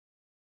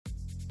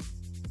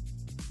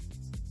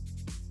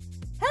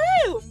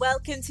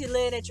welcome to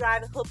Learner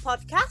Driver Hub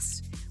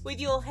podcast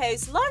with your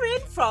host Lauren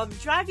from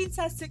Driving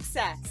Test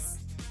Success.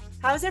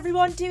 How's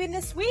everyone doing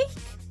this week?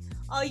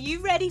 Are you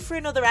ready for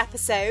another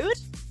episode?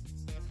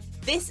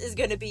 This is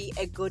going to be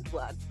a good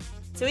one.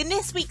 So in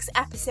this week's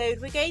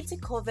episode, we're going to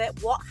cover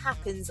what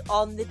happens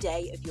on the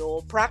day of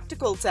your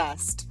practical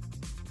test,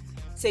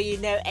 so you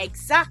know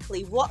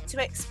exactly what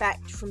to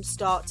expect from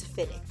start to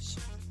finish.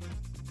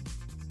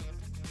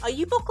 Are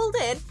you buckled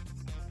in?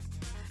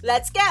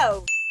 Let's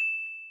go!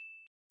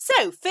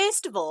 So,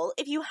 first of all,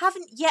 if you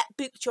haven't yet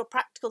booked your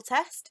practical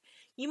test,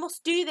 you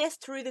must do this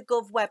through the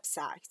Gov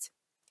website.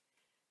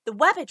 The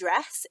web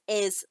address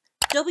is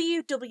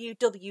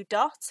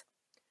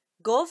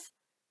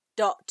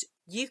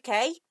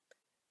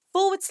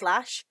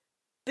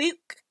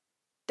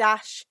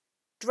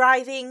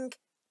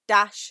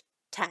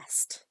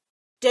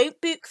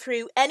Don't book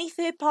through any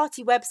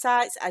third-party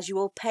websites as you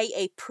will pay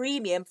a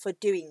premium for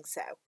doing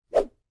so.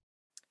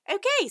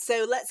 Okay,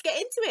 so let's get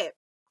into it.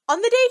 On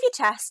the day of your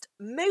test,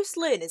 most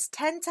learners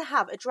tend to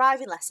have a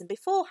driving lesson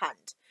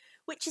beforehand,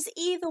 which is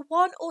either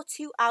 1 or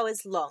 2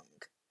 hours long.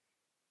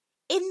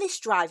 In this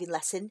driving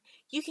lesson,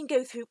 you can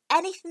go through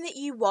anything that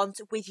you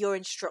want with your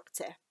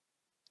instructor.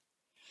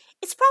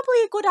 It's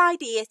probably a good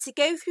idea to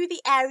go through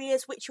the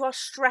areas which you are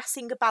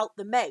stressing about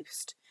the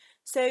most.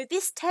 So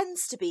this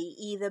tends to be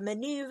either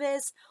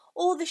manoeuvres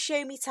or the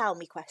show me tell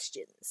me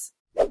questions.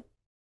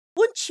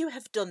 Once you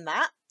have done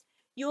that,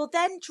 you will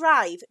then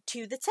drive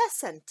to the test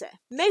centre.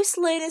 Most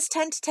learners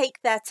tend to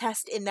take their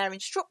test in their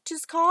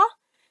instructor's car,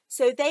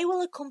 so they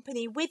will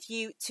accompany with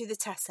you to the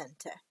test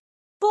centre.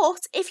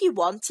 But if you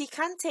want, you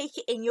can take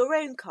it in your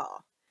own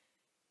car.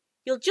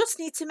 You'll just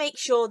need to make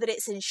sure that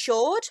it's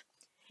insured,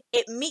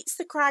 it meets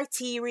the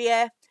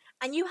criteria,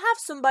 and you have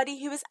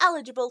somebody who is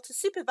eligible to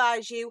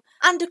supervise you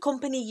and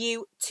accompany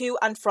you to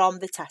and from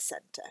the test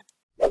centre.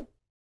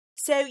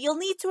 So you'll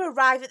need to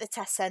arrive at the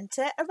test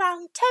centre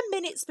around 10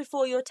 minutes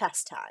before your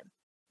test time.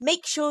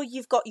 Make sure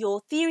you've got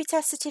your theory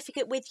test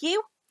certificate with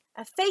you,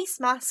 a face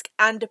mask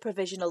and a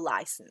provisional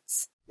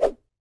licence.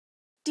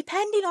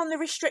 Depending on the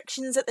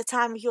restrictions at the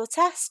time of your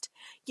test,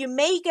 you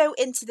may go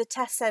into the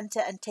test centre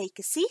and take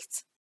a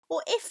seat,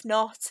 or if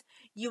not,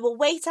 you will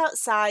wait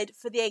outside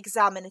for the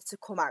examiner to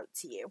come out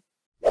to you.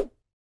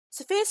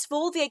 So first of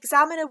all, the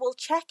examiner will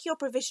check your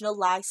provisional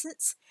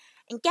licence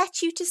and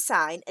get you to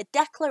sign a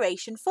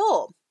declaration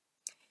form.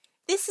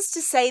 This is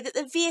to say that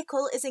the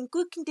vehicle is in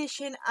good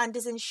condition and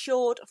is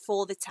insured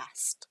for the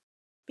test.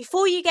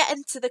 Before you get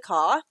into the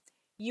car,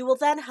 you will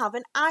then have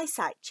an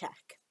eyesight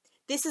check.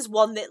 This is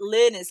one that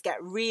learners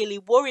get really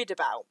worried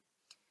about.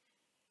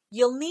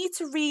 You'll need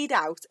to read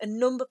out a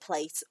number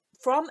plate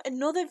from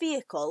another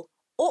vehicle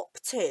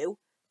up to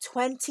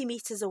 20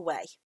 metres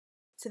away.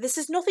 So this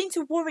is nothing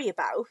to worry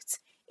about.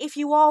 If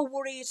you are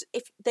worried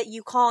that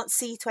you can't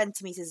see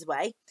 20 metres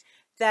away,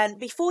 then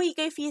before you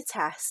go for your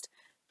test,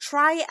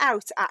 try it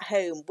out at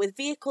home with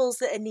vehicles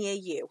that are near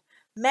you.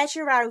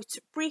 Measure out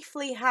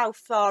briefly how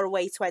far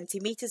away 20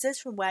 metres is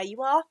from where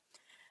you are,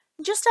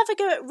 and just have a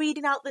go at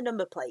reading out the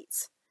number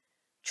plates.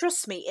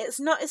 Trust me, it's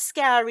not as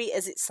scary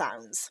as it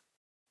sounds.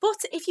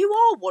 But if you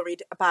are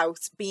worried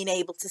about being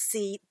able to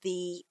see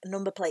the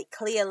number plate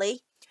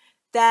clearly,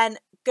 then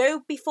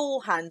go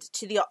beforehand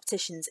to the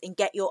opticians and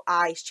get your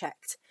eyes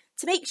checked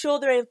to make sure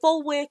they're in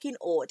full working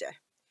order.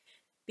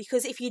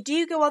 Because if you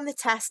do go on the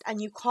test and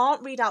you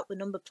can't read out the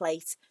number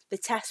plate, the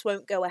test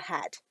won't go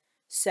ahead.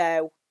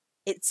 So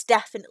it's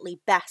definitely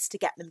best to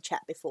get them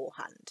checked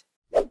beforehand.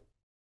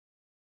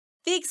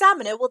 The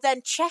examiner will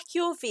then check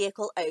your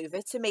vehicle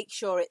over to make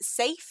sure it's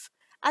safe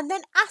and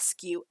then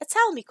ask you a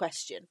tell me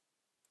question.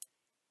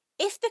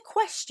 If the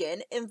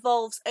question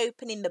involves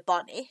opening the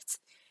bonnet,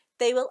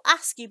 they will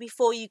ask you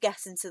before you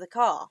get into the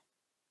car.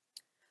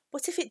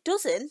 But if it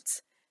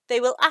doesn't,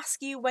 they will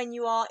ask you when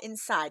you are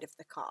inside of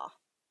the car.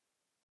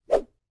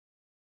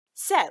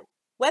 So,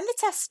 when the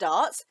test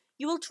starts,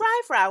 you will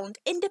drive round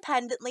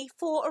independently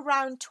for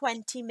around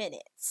 20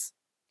 minutes.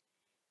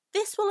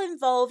 This will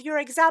involve your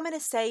examiner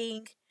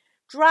saying,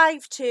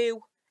 drive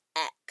to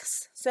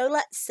X. So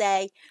let's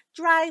say,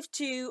 drive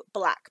to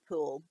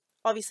Blackpool.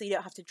 Obviously you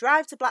don't have to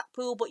drive to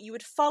Blackpool, but you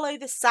would follow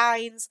the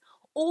signs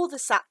or the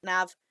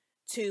sat-nav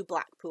to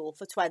Blackpool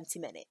for 20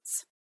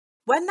 minutes.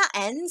 When that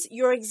ends,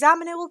 your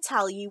examiner will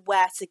tell you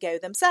where to go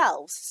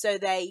themselves. So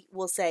they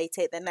will say,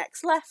 take the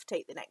next left,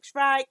 take the next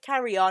right,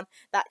 carry on,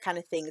 that kind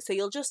of thing. So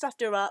you'll just have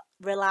to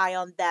rely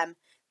on them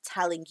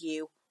telling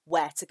you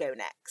where to go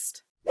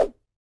next.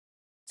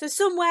 So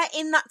somewhere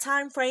in that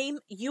time frame,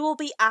 you will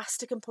be asked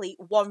to complete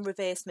one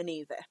reverse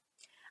manoeuvre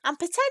and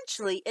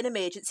potentially an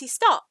emergency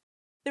stop.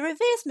 The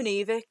reverse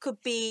manoeuvre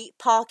could be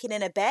parking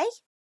in a bay,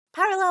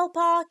 parallel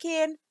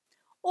parking,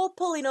 or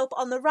pulling up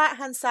on the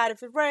right-hand side of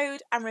the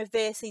road and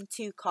reversing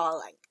 2 car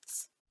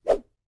lengths.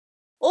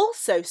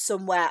 Also,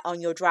 somewhere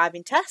on your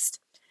driving test,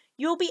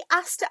 you'll be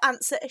asked to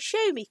answer a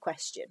show me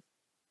question.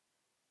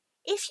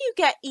 If you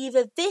get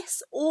either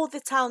this or the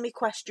tell me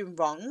question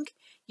wrong,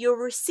 you'll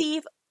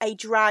receive a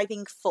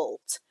driving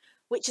fault,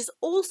 which is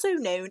also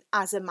known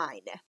as a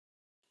minor.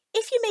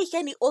 If you make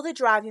any other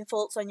driving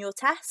faults on your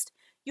test,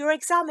 your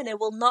examiner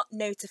will not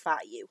notify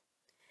you.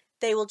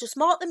 They will just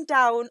mark them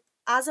down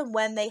as and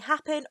when they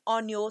happen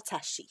on your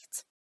test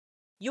sheet.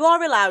 You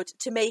are allowed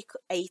to make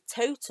a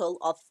total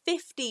of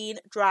 15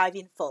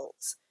 driving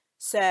faults,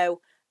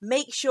 so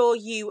make sure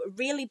you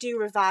really do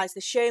revise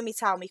the show me,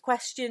 tell me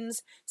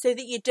questions so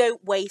that you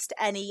don't waste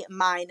any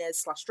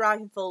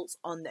minors/driving faults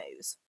on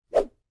those.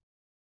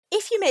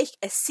 If you make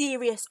a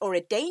serious or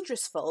a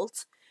dangerous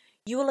fault,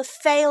 you will have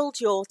failed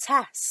your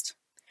test.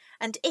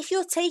 And if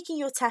you're taking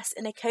your test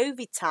in a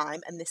COVID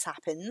time and this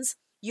happens,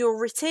 you'll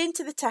return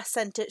to the test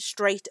centre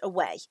straight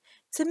away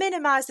to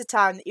minimise the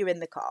time that you're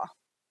in the car.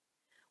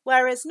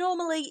 Whereas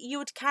normally you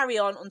would carry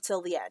on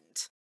until the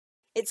end.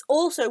 It's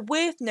also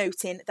worth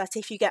noting that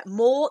if you get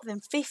more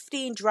than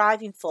 15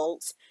 driving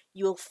faults,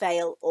 you will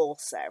fail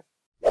also.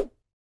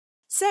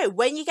 So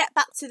when you get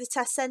back to the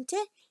test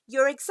centre,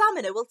 your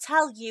examiner will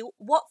tell you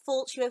what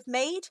faults you have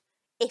made,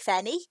 if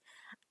any,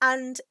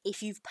 and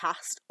if you've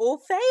passed or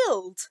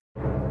failed.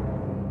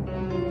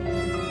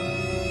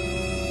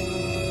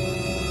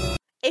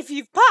 If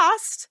you've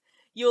passed,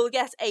 you'll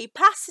get a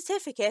pass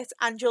certificate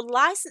and your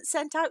licence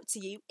sent out to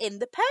you in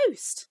the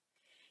post.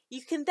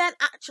 You can then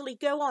actually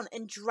go on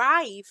and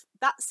drive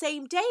that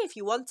same day if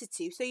you wanted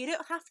to, so you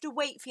don't have to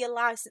wait for your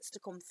licence to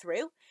come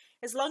through.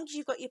 As long as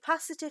you've got your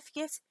pass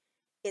certificate,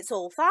 it's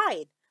all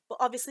fine. But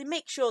obviously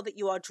make sure that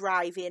you are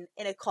driving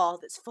in a car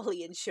that's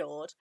fully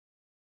insured.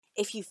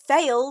 If you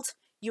failed,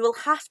 you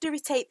will have to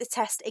retake the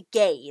test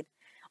again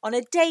on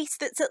a date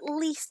that's at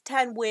least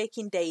 10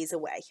 working days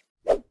away.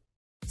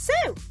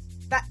 So,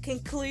 that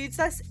concludes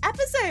this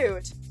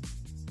episode.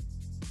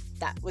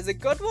 That was a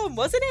good one,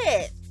 wasn't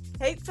it?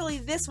 Hopefully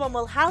this one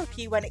will help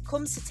you when it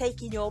comes to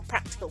taking your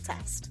practical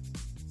test.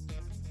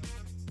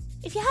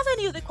 If you have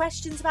any other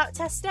questions about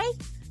test day,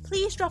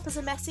 please drop us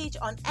a message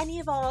on any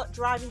of our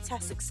Driving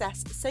Test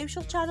Success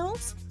social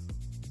channels,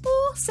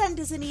 or send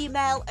us an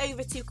email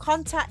over to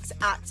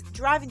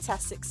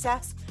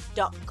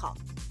contact@drivingtestsuccess.com.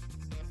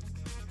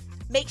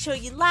 Make sure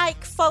you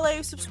like,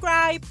 follow,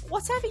 subscribe,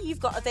 whatever you've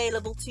got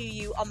available to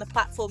you on the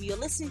platform you're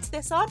listening to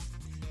this on,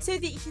 so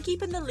that you can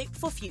keep in the loop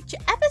for future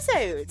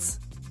episodes.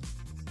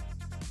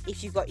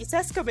 If you've got your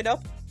test coming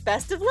up,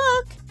 best of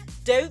luck!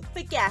 Don't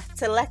forget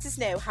to let us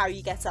know how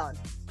you get on.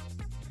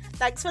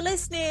 Thanks for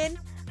listening.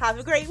 Have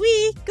a great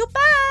week.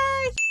 Goodbye!